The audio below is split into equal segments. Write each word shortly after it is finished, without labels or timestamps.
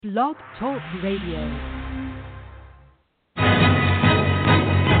Blog Talk Radio.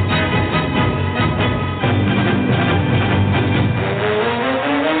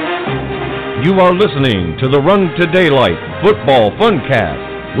 You are listening to the Run to Daylight Football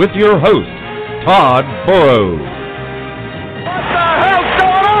Funcast with your host, Todd Burrows. What the hell's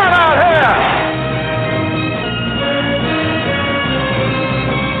going on out here?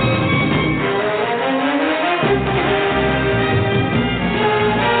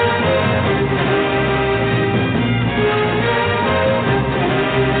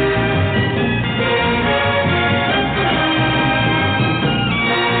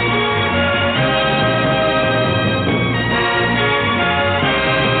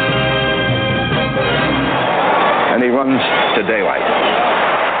 To daylight.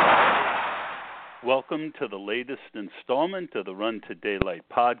 Welcome to the latest installment of the Run to Daylight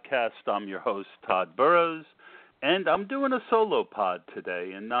podcast. I'm your host, Todd Burrows, and I'm doing a solo pod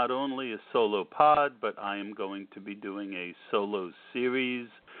today. And not only a solo pod, but I am going to be doing a solo series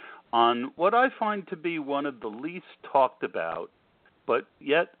on what I find to be one of the least talked about, but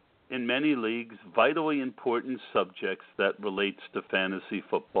yet in many leagues, vitally important subjects that relates to fantasy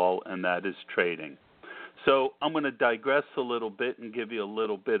football, and that is trading. So I'm going to digress a little bit and give you a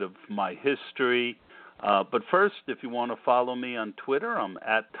little bit of my history. But first, if you want to follow me on Twitter, I'm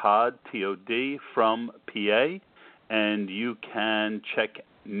at Todd, T-O-D, from PA. And you can check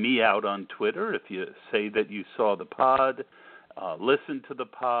me out on Twitter if you say that you saw the pod, listen to the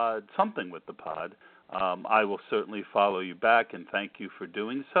pod, something with the pod. I will certainly follow you back, and thank you for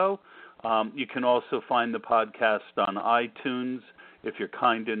doing so. You can also find the podcast on iTunes. If you're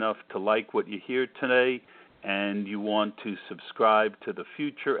kind enough to like what you hear today and you want to subscribe to the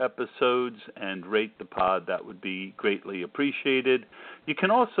future episodes and rate the pod, that would be greatly appreciated. You can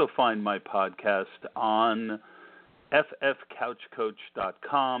also find my podcast on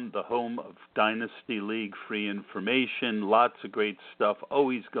ffcouchcoach.com, the home of Dynasty League free information. Lots of great stuff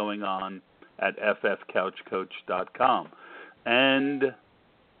always going on at ffcouchcoach.com. And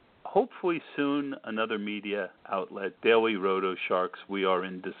hopefully soon, another media outlet, Daily Roto Sharks. We are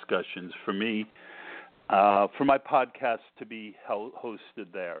in discussions for me, for my podcast to be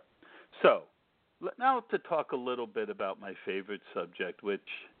hosted there. So, now to talk a little bit about my favorite subject, which,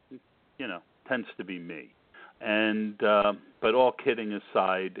 tends to be me. And, but all kidding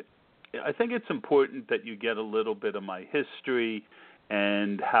aside, I think it's important that you get a little bit of my history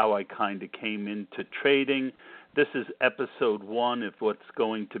and how I kind of came into trading. This is episode 1 of what's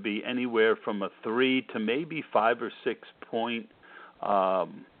going to be anywhere from a 3 to maybe 5 or 6 point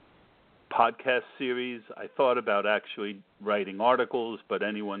podcast series. I thought about actually writing articles, but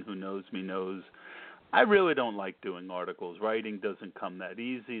anyone who knows me knows I really don't like doing articles. Writing doesn't come that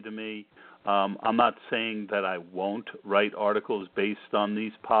easy to me. I'm not saying that I won't write articles based on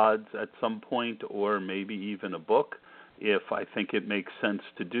these pods at some point, or maybe even a book if I think it makes sense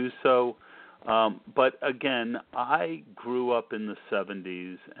to do so. But again, I grew up in the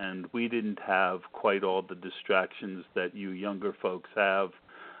 70s, and we didn't have quite all the distractions that you younger folks have.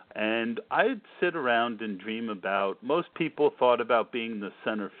 And I'd sit around and dream about, most people thought about being the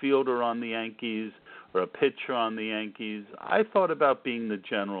center fielder on the Yankees or a pitcher on the Yankees. I thought about being the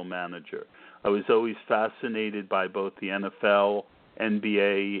general manager. I was always fascinated by both the NFL,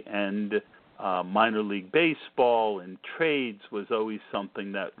 NBA, and minor league baseball, and trades was always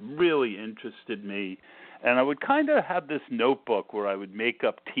something that really interested me. And I would kind of have this notebook where I would make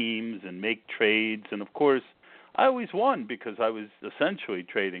up teams and make trades. And, of course, I always won because I was essentially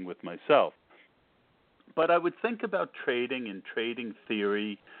trading with myself. But I would think about trading and trading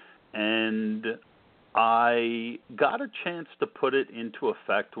theory, and I got a chance to put it into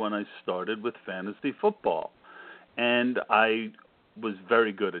effect when I started with fantasy football. And I was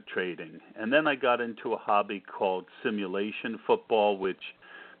very good at trading. And then I got into a hobby called simulation football, which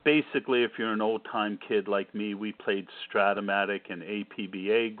basically, if you're an old-time kid like me, we played Stratomatic and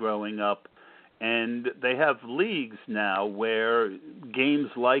APBA growing up. And they have leagues now where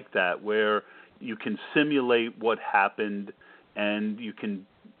games like that, where you can simulate what happened and you can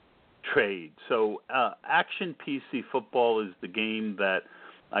trade. So Action PC Football is the game that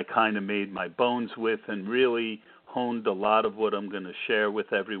I kind of made my bones with and really honed a lot of what I'm going to share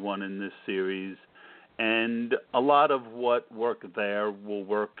with everyone in this series. And a lot of what worked there will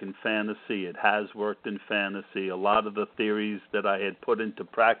work in fantasy. It has worked in fantasy. A lot of the theories that I had put into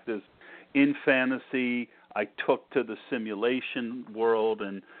practice in fantasy, I took to the simulation world,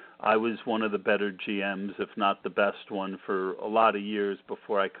 and I was one of the better GMs, if not the best one, for a lot of years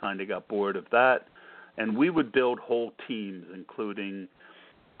before I kind of got bored of that. And we would build whole teams, including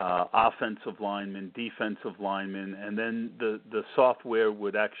offensive linemen, defensive linemen, and then the software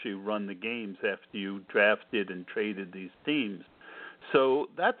would actually run the games after you drafted and traded these teams. So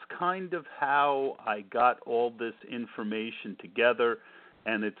that's kind of how I got all this information together,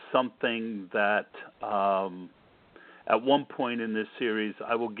 and it's something that at one point in this series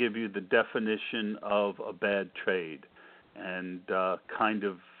I will give you the definition of a bad trade, and kind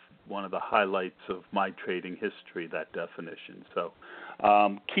of one of the highlights of my trading history, that definition. So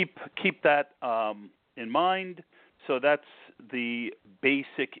keep that in mind. So that's the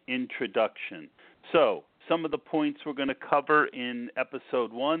basic introduction. So some of the points we're going to cover in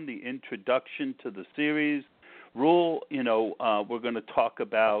episode 1, the introduction to the series. Rule, we're going to talk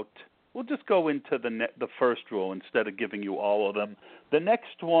about. We'll just go into the first rule instead of giving you all of them. The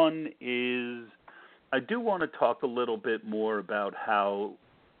next one is, I do want to talk a little bit more about how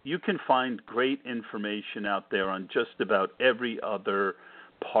you can find great information out there on just about every other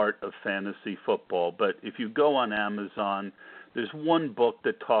part of fantasy football. But if you go on Amazon, there's one book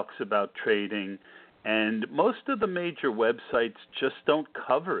that talks about trading, and most of the major websites just don't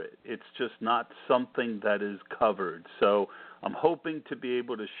cover it. It's just not something that is covered. So I'm hoping to be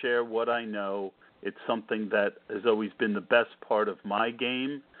able to share what I know. It's something that has always been the best part of my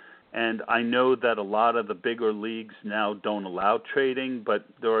game. And I know that a lot of the bigger leagues now don't allow trading, but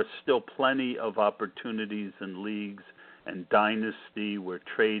there are still plenty of opportunities in leagues and dynasty where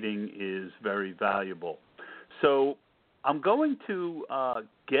trading is very valuable. So I'm going to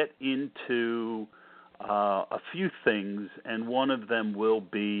get into a few things, and one of them will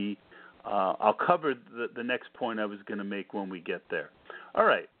be, I'll cover the next point I was going to make when we get there. All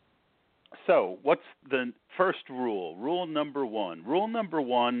right. So what's the first rule? Rule number 1. Rule number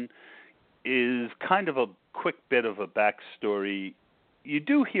 1 is kind of a quick bit of a backstory. You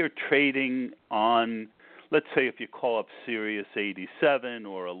do hear trading on, let's say if you call up Sirius 87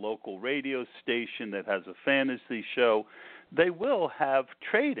 or a local radio station that has a fantasy show, they will have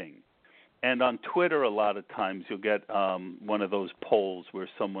trading. And on Twitter, a lot of times you'll get one of those polls where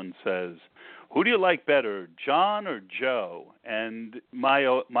someone says, who do you like better, John or Joe? And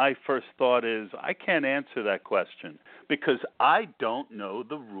my first thought is, I can't answer that question because I don't know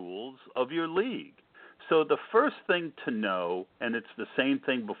the rules of your league. So the first thing to know, and it's the same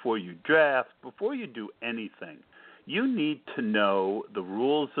thing before you draft, before you do anything, you need to know the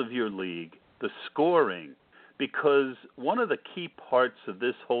rules of your league, the scoring, because one of the key parts of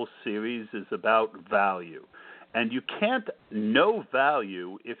this whole series is about value. And you can't know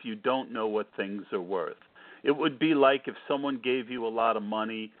value if you don't know what things are worth. It would be like if someone gave you a lot of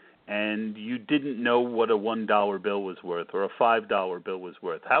money and you didn't know what a $1 bill was worth or a $5 bill was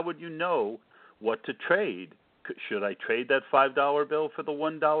worth. How would you know what to trade? Should I trade that $5 bill for the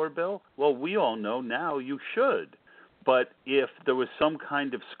 $1 bill? Well, we all know now you should. But if there was some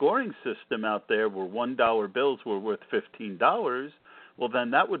kind of scoring system out there where $1 bills were worth $15, well,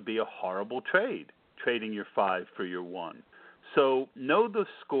 then that would be a horrible trade, trading your 5 for your 1. So know the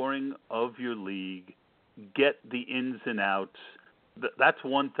scoring of your league, get the ins and outs. That's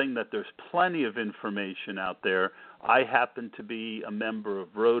one thing that there's plenty of information out there. I happen to be a member of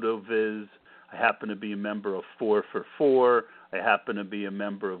RotoViz. I happen to be a member of 4for4. I happen to be a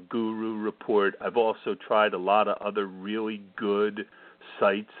member of Guru Report. I've also tried a lot of other really good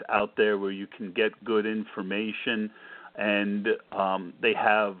sites out there where you can get good information, and they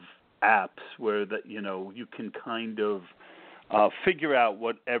have apps where you can kind of figure out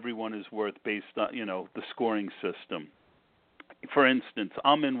what everyone is worth based on the scoring system. For instance,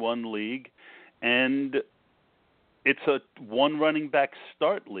 I'm in one league, and it's a one running back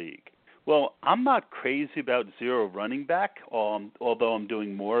start league. Well, I'm not crazy about zero running back, although I'm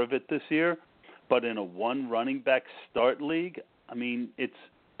doing more of it this year. But in a one running back start league, I mean, it's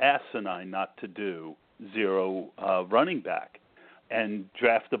asinine not to do zero running back and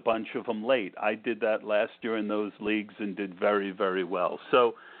draft a bunch of them late. I did that last year in those leagues and did very, very well.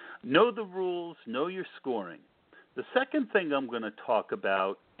 So know the rules, know your scoring. The second thing I'm going to talk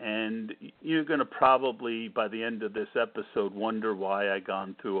about, and you're going to probably, by the end of this episode, wonder why I've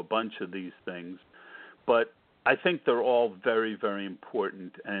gone through a bunch of these things, but I think they're all very, very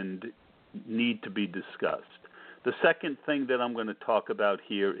important and need to be discussed. The second thing that I'm going to talk about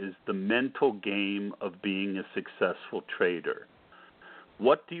here is the mental game of being a successful trader.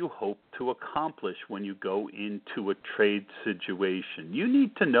 What do you hope to accomplish when you go into a trade situation? You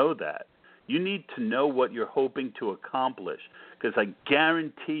need to know that. You need to know what you're hoping to accomplish, because I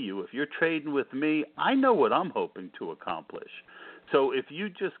guarantee you, if you're trading with me, I know what I'm hoping to accomplish. So if you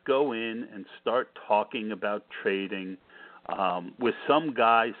just go in and start talking about trading with some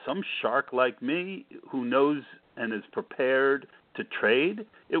guy, some shark like me, who knows and is prepared to to trade,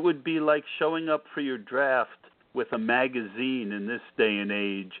 it would be like showing up for your draft with a magazine in this day and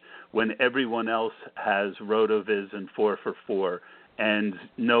age when everyone else has RotoViz and 4for4 and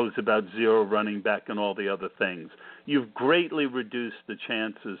knows about zero running back and all the other things. You've greatly reduced the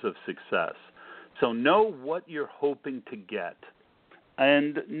chances of success. So know what you're hoping to get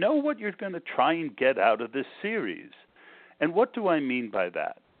and know what you're going to try and get out of this series. And what do I mean by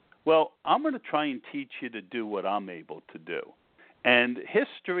that? Well, I'm going to try and teach you to do what I'm able to do. And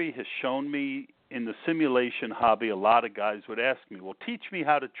history has shown me in the simulation hobby, a lot of guys would ask me, well, teach me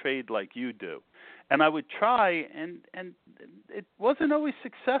how to trade like you do. And I would try, and it wasn't always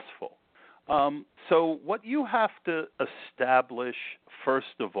successful. So what you have to establish,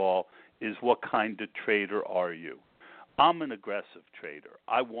 first of all, is what kind of trader are you? I'm an aggressive trader.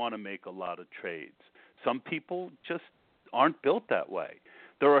 I want to make a lot of trades. Some people just aren't built that way.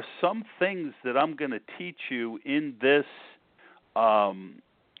 There are some things that I'm going to teach you in this,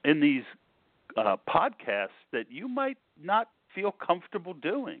 in these podcasts that you might not feel comfortable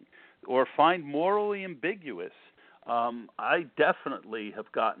doing or find morally ambiguous. I definitely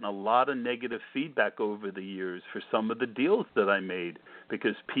have gotten a lot of negative feedback over the years for some of the deals that I made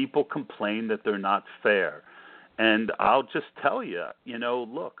because people complain that they're not fair. And I'll just tell you,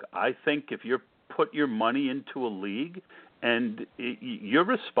 look, I think if you're put your money into a league and you're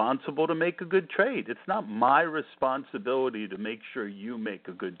responsible to make a good trade. It's not my responsibility to make sure you make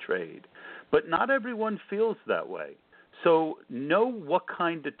a good trade. But not everyone feels that way. So know what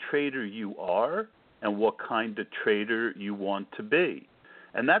kind of trader you are and what kind of trader you want to be.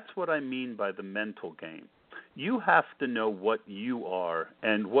 And that's what I mean by the mental game. You have to know what you are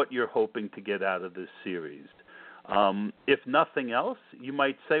and what you're hoping to get out of this series. If nothing else, you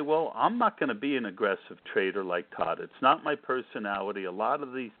might say, well, I'm not going to be an aggressive trader like Todd. It's not my personality. A lot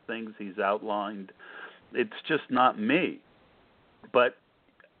of these things he's outlined, it's just not me. But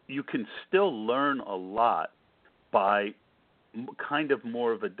you can still learn a lot by kind of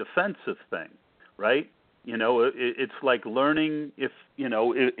more of a defensive thing, right? It's like learning if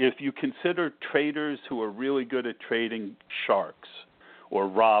you consider traders who are really good at trading sharks or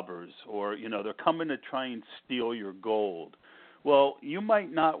robbers, or, they're coming to try and steal your gold. Well, you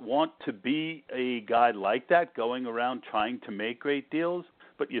might not want to be a guy like that going around trying to make great deals,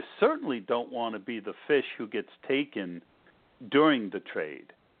 but you certainly don't want to be the fish who gets taken during the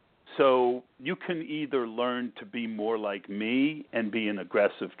trade. So you can either learn to be more like me and be an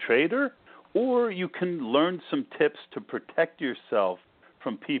aggressive trader, or you can learn some tips to protect yourself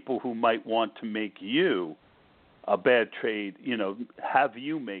from people who might want to make you a bad trade, have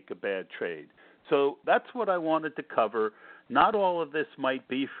you make a bad trade. So that's what I wanted to cover. Not all of this might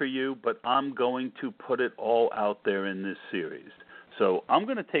be for you, but I'm going to put it all out there in this series. So I'm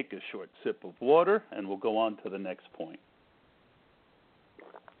going to take a short sip of water, and we'll go on to the next point.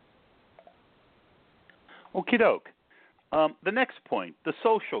 Okie doke. The next point, the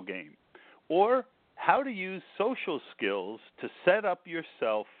social game, or how to use social skills to set up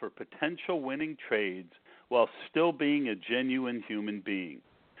yourself for potential winning trades while still being a genuine human being.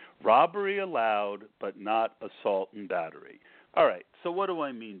 Robbery allowed, but not assault and battery. All right, so what do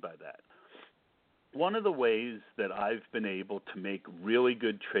I mean by that? One of the ways that I've been able to make really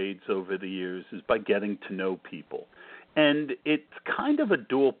good trades over the years is by getting to know people. And it's kind of a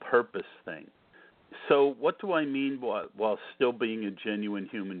dual-purpose thing. So what do I mean while still being a genuine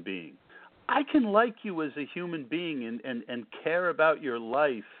human being? I can like you as a human being and care about your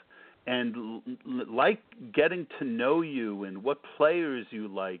life and like getting to know you and what players you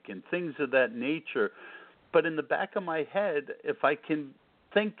like and things of that nature. But in the back of my head, if I can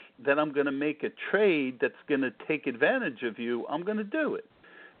think that I'm going to make a trade that's going to take advantage of you, I'm going to do it.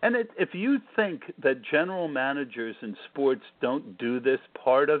 And if you think that general managers in sports don't do this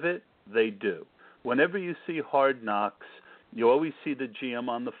part of it, they do. Whenever you see Hard Knocks, you always see the GM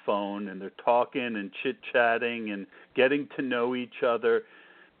on the phone, and they're talking and chit-chatting and getting to know each other.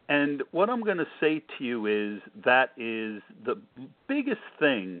 And what I'm going to say to you is that is the biggest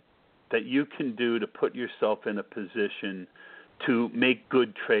thing that you can do to put yourself in a position to make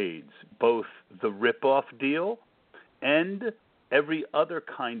good trades, both the rip-off deal and every other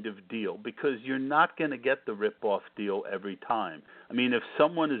kind of deal, because you're not going to get the rip-off deal every time. I mean, if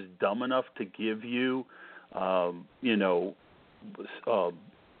someone is dumb enough to give you,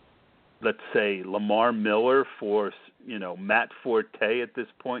 let's say Lamar Miller for, Matt Forte at this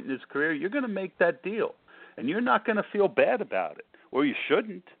point in his career, you're going to make that deal. And you're not going to feel bad about it, or you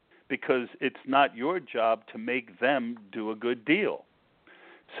shouldn't, because it's not your job to make them do a good deal.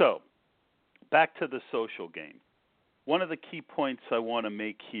 So, back to the social game. One of the key points I want to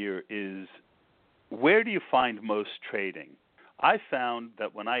make here is, where do you find most trading? I found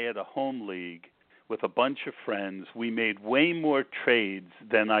that when I had a home league with a bunch of friends, we made way more trades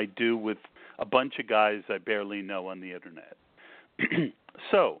than I do with a bunch of guys I barely know on the internet.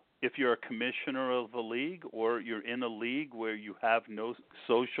 So, if you're a commissioner of a league or you're in a league where you have no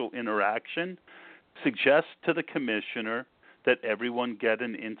social interaction, suggest to the commissioner that everyone get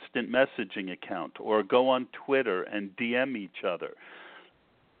an instant messaging account or go on Twitter and DM each other.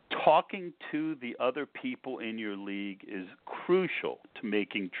 Talking to the other people in your league is crucial to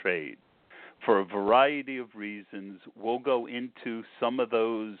making trades for a variety of reasons. We'll go into some of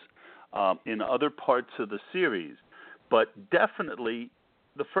those in other parts of the series, but definitely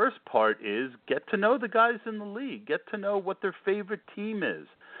the first part is get to know the guys in the league, get to know what their favorite team is.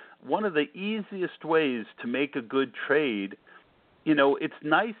 One of the easiest ways to make a good trade, it's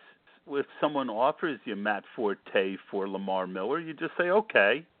nice if someone offers you Matt Forte for Lamar Miller, you just say,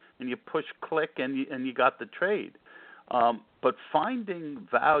 okay, and you push click and you got the trade. But finding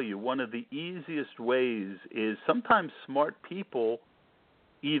value, one of the easiest ways is sometimes smart people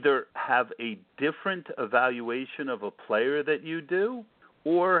either have a different evaluation of a player that you do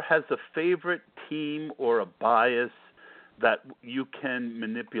or has a favorite team or a bias that you can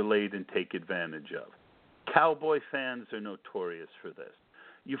manipulate and take advantage of. Cowboy fans are notorious for this.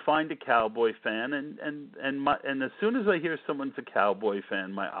 You find a Cowboy fan, and as soon as I hear someone's a Cowboy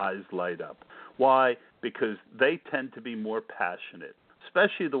fan, my eyes light up. Why? Because they tend to be more passionate,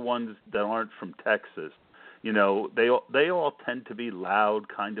 especially the ones that aren't from Texas. They all tend to be loud,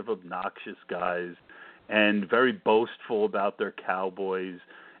 kind of obnoxious guys, and very boastful about their Cowboys.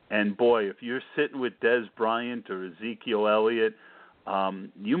 And boy, if you're sitting with Des Bryant or Ezekiel Elliott,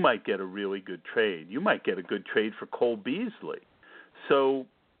 you might get a really good trade. You might get a good trade for Cole Beasley. So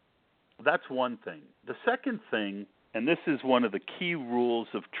that's one thing. The second thing, and this is one of the key rules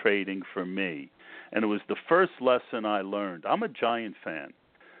of trading for me, and it was the first lesson I learned. I'm a Giant fan,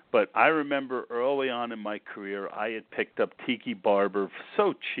 but I remember early on in my career I had picked up Tiki Barber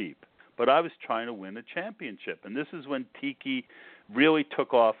so cheap, but I was trying to win a championship. And this is when Tiki really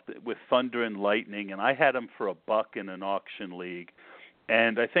took off with Thunder and Lightning, and I had him for $1 in an auction league.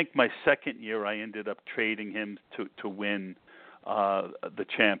 And I think my second year I ended up trading him to win the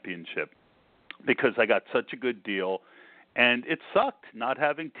championship because I got such a good deal. And it sucked not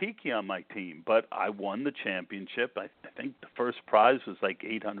having Tiki on my team, but I won the championship. I think the first prize was like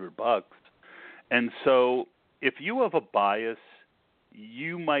 $800. And so if you have a bias,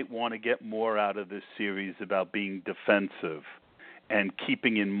 you might want to get more out of this series about being defensive and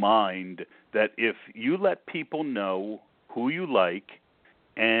keeping in mind that if you let people know who you like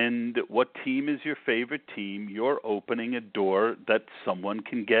and what team is your favorite team, you're opening a door that someone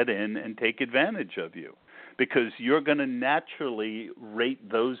can get in and take advantage of you, because you're going to naturally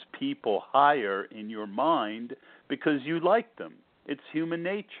rate those people higher in your mind because you like them. It's human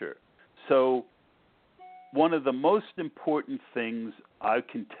nature. So one of the most important things I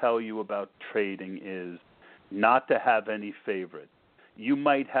can tell you about trading is not to have any favorites. You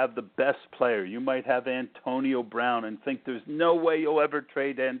might have the best player. You might have Antonio Brown and think there's no way you'll ever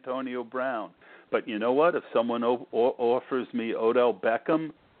trade Antonio Brown. But you know what? If someone offers me Odell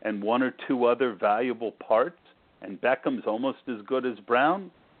Beckham and one or two other valuable parts, and Beckham's almost as good as Brown,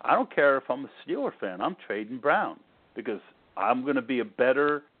 I don't care if I'm a Steeler fan. I'm trading Brown because I'm going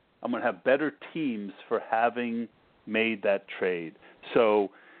to have better teams for having made that trade.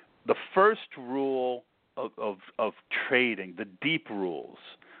 So the first rule of trading, the deep rules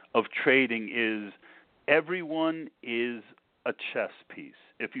of trading, is everyone is a chess piece.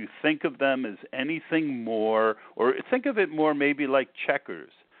 If you think of them as anything more, or think of it more maybe like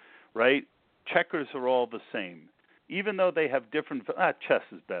checkers, right? Checkers are all the same. Even though they have different, chess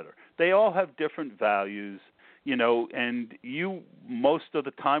is better. They all have different values, and you most of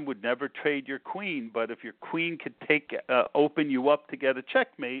the time would never trade your queen, but if your queen could open you up to get a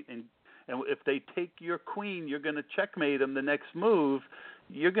checkmate, and if they take your queen, you're going to checkmate them the next move,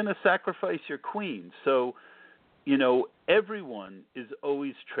 you're going to sacrifice your queen. So, everyone is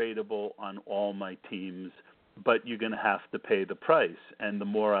always tradable on all my teams, but you're going to have to pay the price. And the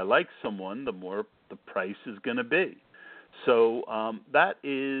more I like someone, the more the price is going to be. So that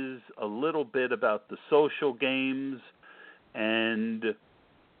is a little bit about the social games. And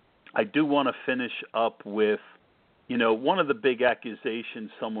I do want to finish up with, one of the big accusations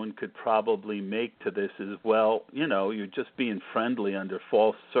someone could probably make to this is, well, you're just being friendly under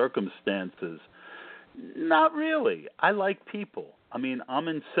false circumstances. Not really. I like people. I mean, I'm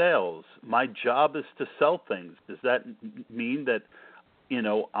in sales. My job is to sell things. Does that mean that,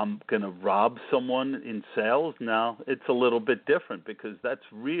 I'm going to rob someone in sales? No, it's a little bit different because that's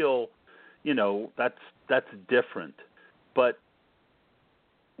real, that's different. But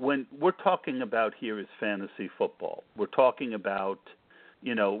when we're talking about here is fantasy football. We're talking about,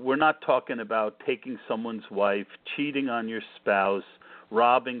 we're not talking about taking someone's wife, cheating on your spouse,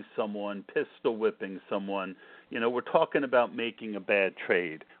 robbing someone, pistol whipping someone. We're talking about making a bad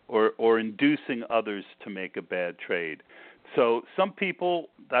trade or inducing others to make a bad trade. So some people,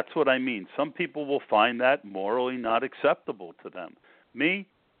 that's what I mean. Some people will find that morally not acceptable to them. Me,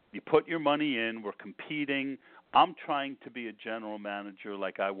 you put your money in, we're competing. I'm trying to be a general manager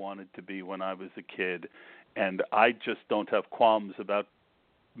like I wanted to be when I was a kid, and I just don't have qualms about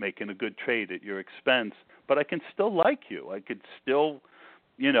making a good trade at your expense, but I can still like you. I could still,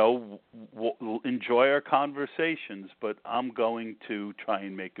 enjoy our conversations, but I'm going to try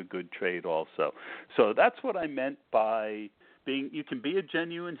and make a good trade also. So that's what I meant by you can be a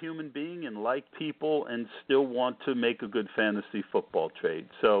genuine human being and like people and still want to make a good fantasy football trade.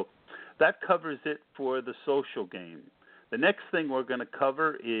 So that covers it for the social game. The next thing we're going to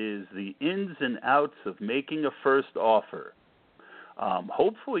cover is the ins and outs of making a first offer.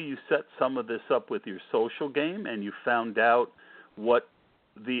 Hopefully you set some of this up with your social game and you found out what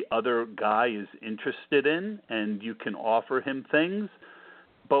the other guy is interested in and you can offer him things.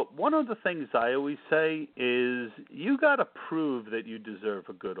 But one of the things I always say is you got to prove that you deserve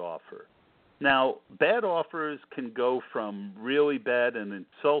a good offer. Now, bad offers can go from really bad and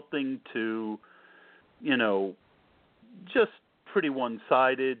insulting to, just pretty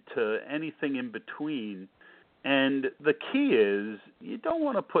one-sided to anything in between. And the key is you don't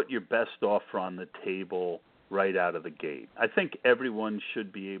want to put your best offer on the table right out of the gate. I think everyone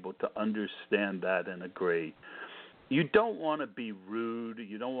should be able to understand that and agree. You don't want to be rude.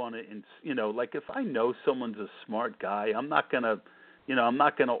 You don't want to, like if I know someone's a smart guy, I'm not going to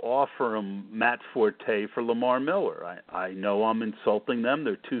offer him Matt Forte for Lamar Miller. I know I'm insulting them.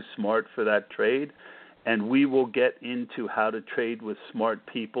 They're too smart for that trade. And we will get into how to trade with smart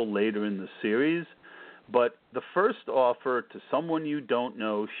people later in the series. But the first offer to someone you don't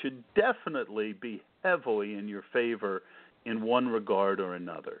know should definitely be heavily in your favor in one regard or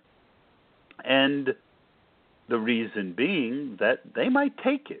another. And the reason being that they might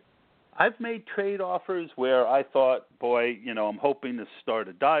take it. I've made trade offers where I thought, boy, I'm hoping to start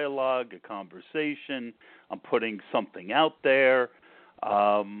a dialogue, a conversation. I'm putting something out there.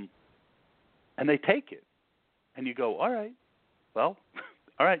 And they take it. And you go, all right, well,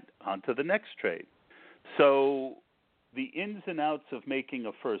 all right, on to the next trade. So the ins and outs of making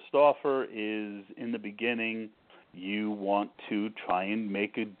a first offer is in the beginning, you want to try and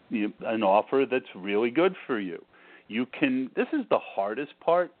make an offer that's really good for you. This is the hardest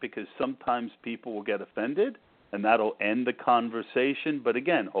part because sometimes people will get offended and that'll end the conversation. But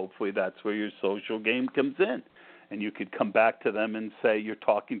again, hopefully that's where your social game comes in. And you could come back to them and say you're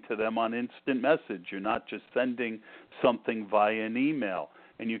talking to them on instant message. You're not just sending something via an email.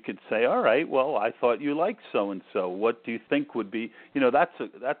 And you could say, all right, well, I thought you liked so-and-so. What do you think would be, that's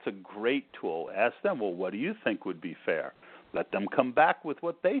a great tool. Ask them, well, what do you think would be fair? Let them come back with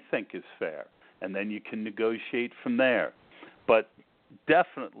what they think is fair. And then you can negotiate from there. But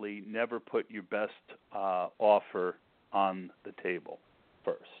definitely never put your best offer on the table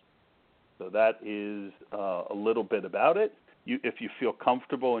first. So that is a little bit about it. If you feel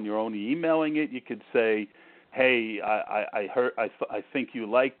comfortable and you're only emailing it, you could say, hey, I think you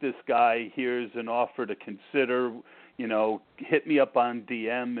like this guy. Here's an offer to consider. Hit me up on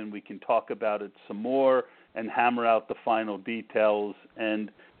DM and we can talk about it some more and hammer out the final details. And,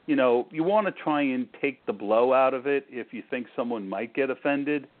 you want to try and take the blow out of it if you think someone might get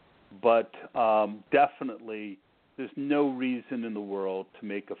offended. But definitely there's no reason in the world to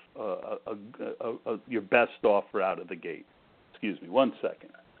make your best offer out of the gate. Excuse me, 1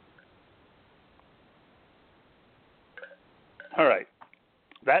 second. All right.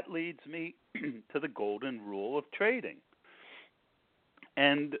 That leads me to the golden rule of trading.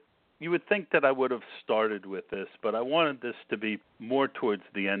 And you would think that I would have started with this, but I wanted this to be more towards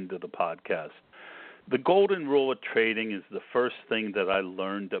the end of the podcast. The golden rule of trading is the first thing that I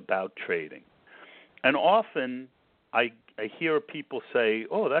learned about trading. And often I hear people say,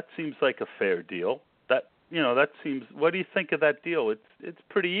 oh, that seems like a fair deal. That seems, what do you think of that deal? It's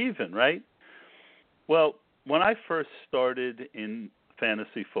pretty even, right? Well, when I first started in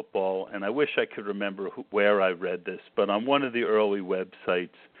fantasy football, and I wish I could remember where I read this, but on one of the early websites,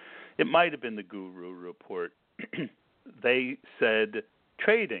 it might have been the Guru Report, they said,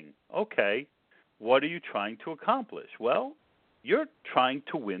 trading, okay, what are you trying to accomplish? Well, you're trying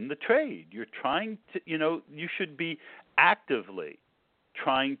to win the trade. You're trying to, you should be actively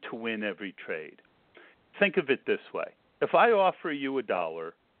trying to win every trade. Think of it this way. If I offer you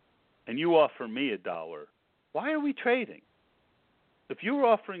 $1 and you offer me $1, why are we trading? if you're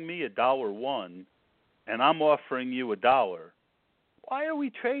offering me $1 and I'm offering you $1, why are we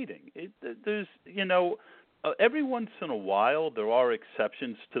trading? There's, every once in a while there are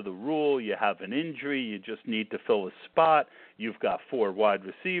exceptions to the rule. You have an injury, you just need to fill a spot. You've got 4 wide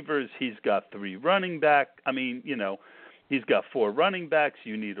receivers, he's got 3 running back. He's got 4 running backs,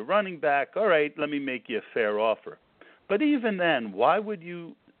 you need a running back. All right, let me make you a fair offer. But even then, why would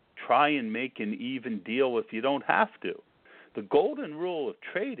you try and make an even deal if you don't have to? The golden rule of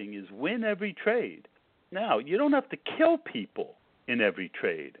trading is win every trade. Now, you don't have to kill people in every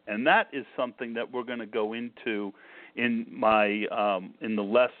trade, and that is something that we're going to go into in my in the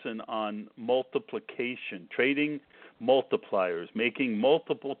lesson on multiplication, trading multipliers, making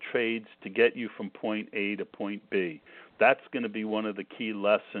multiple trades to get you from point A to point B. That's going to be one of the key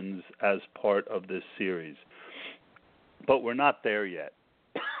lessons as part of this series. But we're not there yet.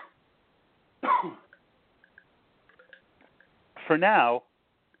 For now,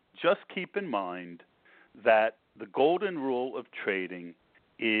 just keep in mind that the golden rule of trading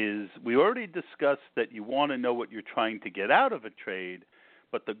is, we already discussed that you want to know what you're trying to get out of a trade,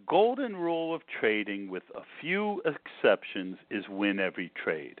 but the golden rule of trading, with a few exceptions, is win every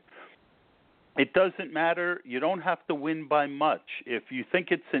trade. It doesn't matter. You don't have to win by much. If you think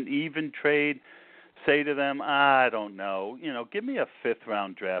it's an even trade, say to them, I don't know, give me a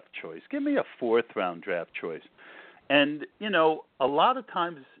 5th-round draft choice. Give me a 4th-round draft choice. And, a lot of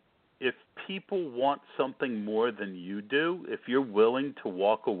times if people want something more than you do, if you're willing to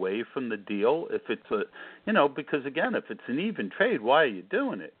walk away from the deal, if it's because again, if it's an even trade, why are you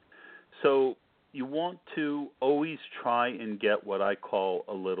doing it? So you want to always try and get what I call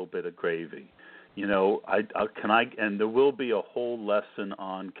a little bit of gravy. And there will be a whole lesson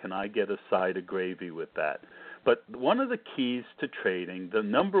on, can I get a side of gravy with that? But one of the keys to trading, the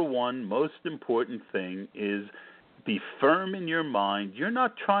number one most important thing, is be firm in your mind. You're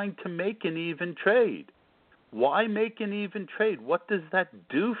not trying to make an even trade. Why make an even trade? What does that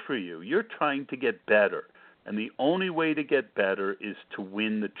do for you? You're trying to get better. And the only way to get better is to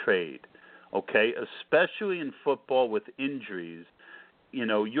win the trade. Okay? Especially in football with injuries.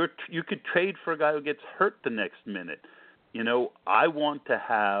 You could trade for a guy who gets hurt the next minute. I want to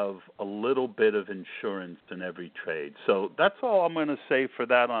have a little bit of insurance in every trade. So that's all I'm going to say for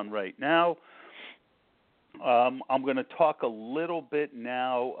that on right now. I'm going to talk a little bit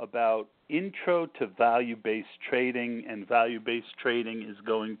now about intro to value-based trading, and value-based trading is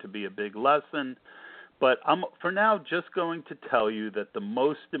going to be a big lesson. But I'm, for now, just going to tell you that the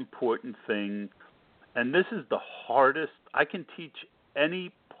most important thing, and this is the hardest, I can teach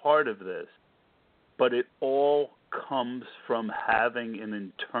any part of this, but it all comes from having an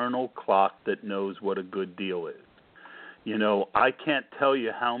internal clock that knows what a good deal is. I can't tell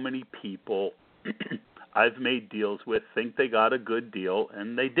you how many people I've made deals with think they got a good deal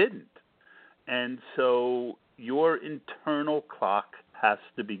and they didn't. And so your internal clock has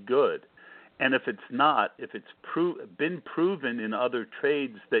to be good. And if it's not, if it's been proven in other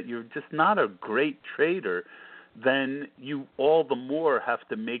trades that you're just not a great trader, then you all the more have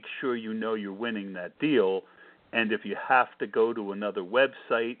to make sure you're winning that deal. And if you have to go to another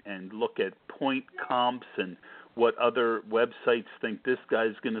website and look at point comps and what other websites think this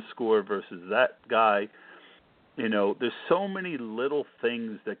guy's going to score versus that guy, there's so many little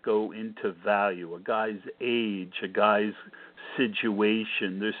things that go into value. A guy's age, a guy's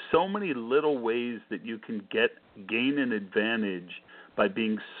situation. There's so many little ways that you can gain an advantage by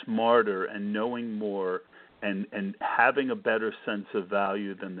being smarter and knowing more and having a better sense of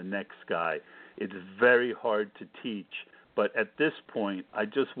value than the next guy. It's very hard to teach. But at this point, I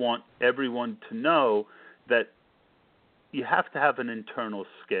just want everyone to know that you have to have an internal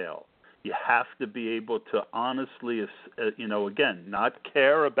scale. You have to be able to honestly, again, not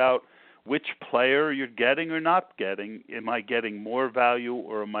care about which player you're getting or not getting. Am I getting more value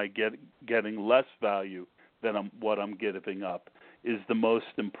or am I getting less value than what I'm giving up is the most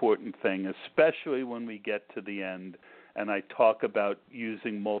important thing, especially when we get to the end and I talk about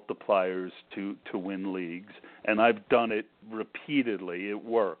using multipliers to win leagues. And I've done it repeatedly. It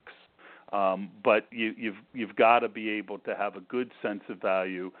works. But you've got to be able to have a good sense of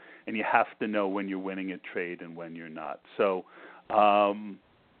value, and you have to know when you're winning a trade and when you're not. So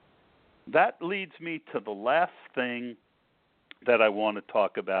that leads me to the last thing that I want to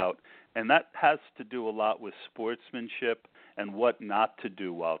talk about, and that has to do a lot with sportsmanship and what not to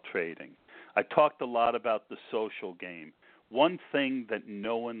do while trading. I talked a lot about the social game. One thing that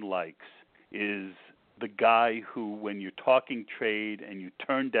no one likes is the guy who, when you're talking trade and you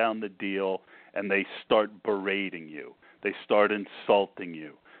turn down the deal and they start berating you, they start insulting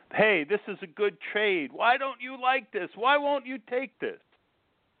you, hey, this is a good trade. Why don't you like this? Why won't you take this?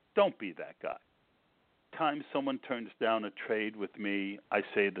 Don't be that guy. Time someone turns down a trade with me, I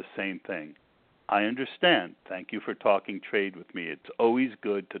say the same thing. I understand. Thank you for talking trade with me. It's always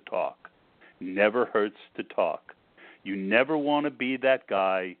good to talk. Never hurts to talk. You never want to be that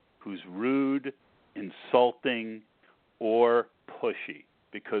guy who's rude, insulting, or pushy.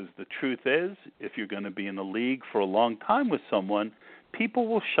 Because the truth is, if you're going to be in the league for a long time with someone, people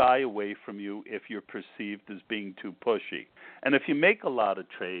will shy away from you if you're perceived as being too pushy. And if you make a lot of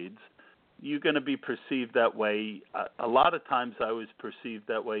trades, you're going to be perceived that way. A lot of times I was perceived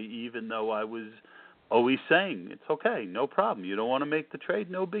that way, even though I was always saying, it's okay, no problem. You don't want to make the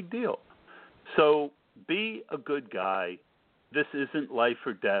trade, no big deal. So be a good guy. This isn't life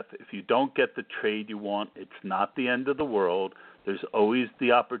or death. If you don't get the trade you want, it's not the end of the world. There's always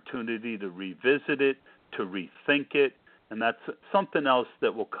the opportunity to revisit it, to rethink it, and that's something else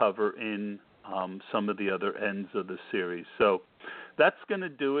that we'll cover in some of the other ends of the series. So that's going to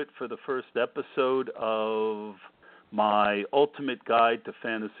do it for the first episode of my ultimate guide to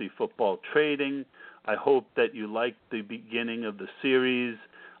fantasy football trading. I hope that you liked the beginning of the series.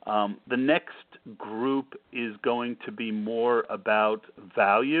 The next group is going to be more about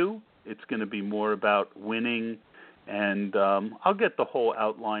value. It's going to be more about winning, and I'll get the whole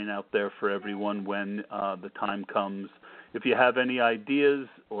outline out there for everyone when the time comes. If you have any ideas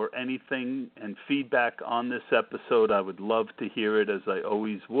or anything and feedback on this episode, I would love to hear it, as I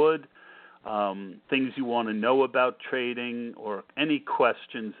always would. Things you want to know about trading or any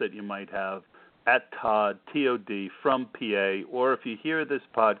questions that you might have, at Todd, T-O-D, from PA, or if you hear this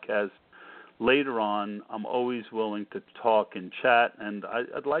podcast later on, I'm always willing to talk and chat, and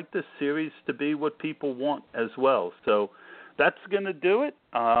I'd like this series to be what people want as well. So that's going to do it.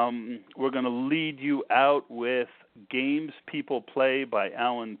 We're going to lead you out with Games People Play by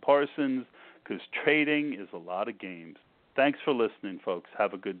Alan Parsons, because trading is a lot of games. Thanks for listening, folks.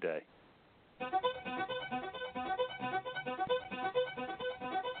 Have a good day.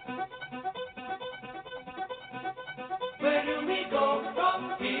 Where do we go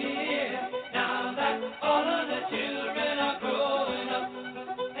from here, now that all of the children are grown?